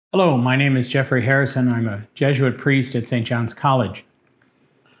Hello, my name is Jeffrey Harrison. I'm a Jesuit priest at St. John's College.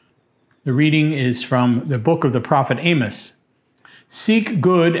 The reading is from the book of the prophet Amos. Seek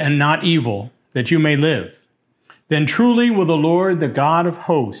good and not evil, that you may live. Then truly will the Lord, the God of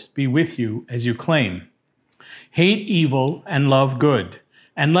hosts, be with you as you claim. Hate evil and love good,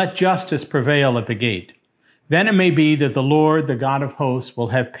 and let justice prevail at the gate. Then it may be that the Lord, the God of hosts, will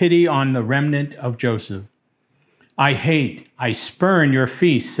have pity on the remnant of Joseph. I spurn your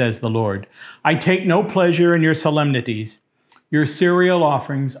feasts, says the Lord. I take no pleasure in your solemnities. Your cereal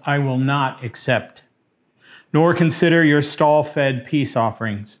offerings I will not accept, nor consider your stall-fed peace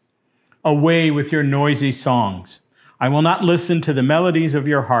offerings. Away with your noisy songs. I will not listen to the melodies of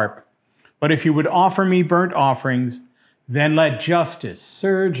your harp. But if you would offer me burnt offerings, then let justice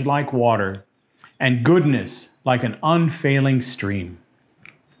surge like water, and goodness like an unfailing stream.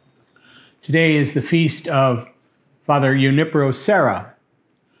 Today is the feast of Father Junipero Serra.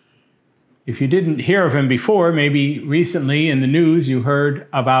 If you didn't hear of him before, maybe recently in the news you heard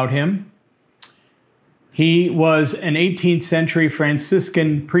about him. He was an 18th century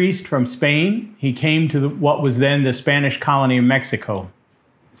Franciscan priest from Spain. He came to what was then the Spanish colony of Mexico.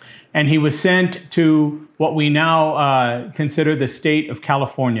 And he was sent to what we now consider the state of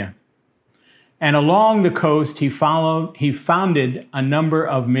California. And along the coast, he founded a number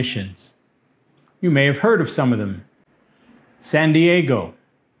of missions. You may have heard of some of them. San Diego,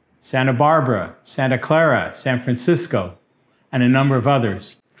 Santa Barbara, Santa Clara, San Francisco, and a number of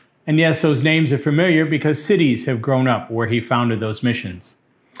others. And yes, those names are familiar because cities have grown up where he founded those missions.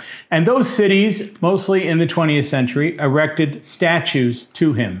 And those cities, mostly in the 20th century, erected statues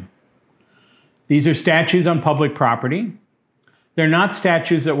to him. These are statues on public property. They're not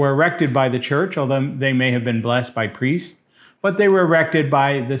statues that were erected by the church, although they may have been blessed by priests, but they were erected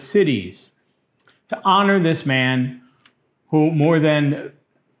by the cities to honor this man who more than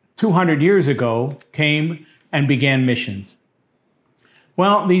 200 years ago came and began missions.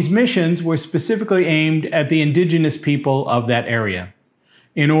 Well, these missions were specifically aimed at the indigenous people of that area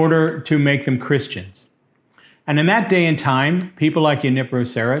in order to make them Christians. And in that day and time, people like Juniper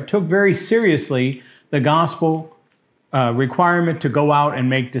Serra took very seriously the gospel requirement to go out and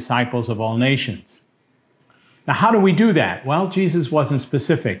make disciples of all nations. Now, how do we do that? Well, Jesus wasn't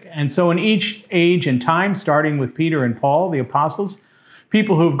specific. And so in each age and time, starting with Peter and Paul, the apostles,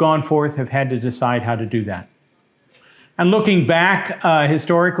 people who have gone forth have had to decide how to do that. And looking back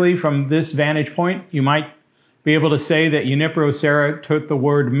historically from this vantage point, you might be able to say that Juniper Serra took the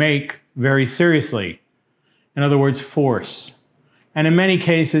word make very seriously. In other words, force. And in many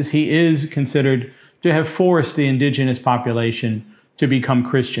cases, he is considered to have forced the indigenous population to become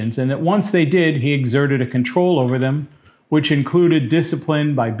Christians, and that once they did, he exerted a control over them, which included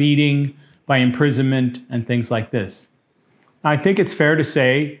discipline by beating, by imprisonment, and things like this. I think it's fair to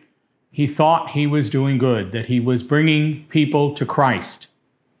say he thought he was doing good, that he was bringing people to Christ.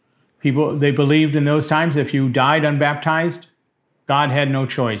 They believed in those times if you died unbaptized, God had no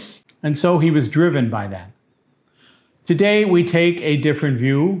choice. And so he was driven by that. Today, we take a different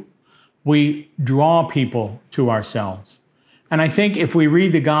view. We draw people to ourselves. And I think if we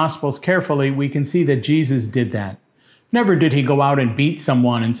read the Gospels carefully, we can see that Jesus did that. Never did he go out and beat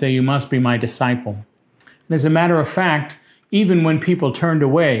someone and say, "You must be my disciple." And as a matter of fact, even when people turned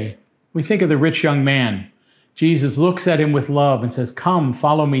away, we think of the rich young man. Jesus looks at him with love and says, "Come,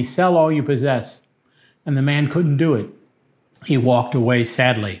 follow me, sell all you possess." And the man couldn't do it. He walked away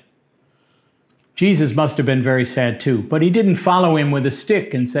sadly. Jesus must have been very sad too, but he didn't follow him with a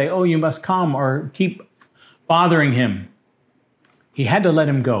stick and say, "Oh, you must come," or keep bothering him. He had to let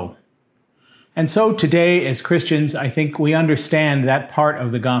him go. And so today, as Christians, I think we understand that part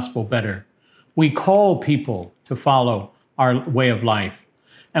of the gospel better. We call people to follow our way of life.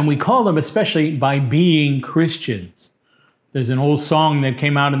 And we call them especially by being Christians. There's an old song that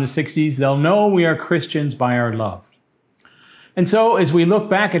came out in the 60s, "They'll know we are Christians by our love." And so as we look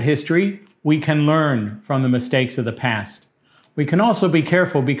back at history, we can learn from the mistakes of the past. We can also be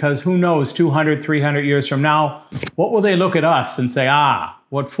careful because who knows, 200, 300 years from now, what will they look at us and say,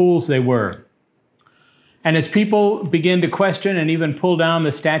 what fools they were. And as people begin to question and even pull down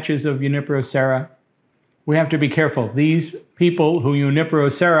the statues of Juniper Serra, we have to be careful. These people who Juniper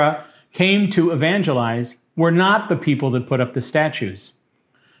Serra came to evangelize were not the people that put up the statues.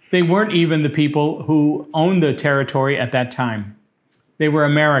 They weren't even the people who owned the territory at that time. They were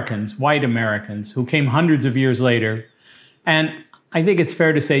Americans, white Americans, who came hundreds of years later. And I think it's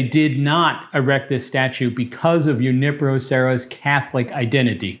fair to say did not erect this statue because of Juniper Serra's Catholic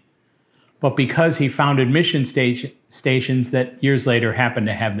identity, but because he founded mission stations that years later happened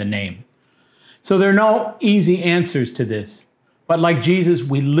to have the name. So there are no easy answers to this. But like Jesus,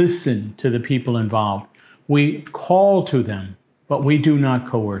 we listen to the people involved. We call to them, but we do not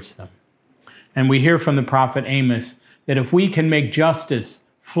coerce them. And we hear from the prophet Amos that if we can make justice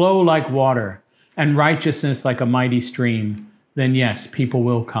flow like water and righteousness like a mighty stream, then yes, people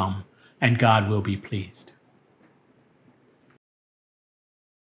will come and God will be pleased.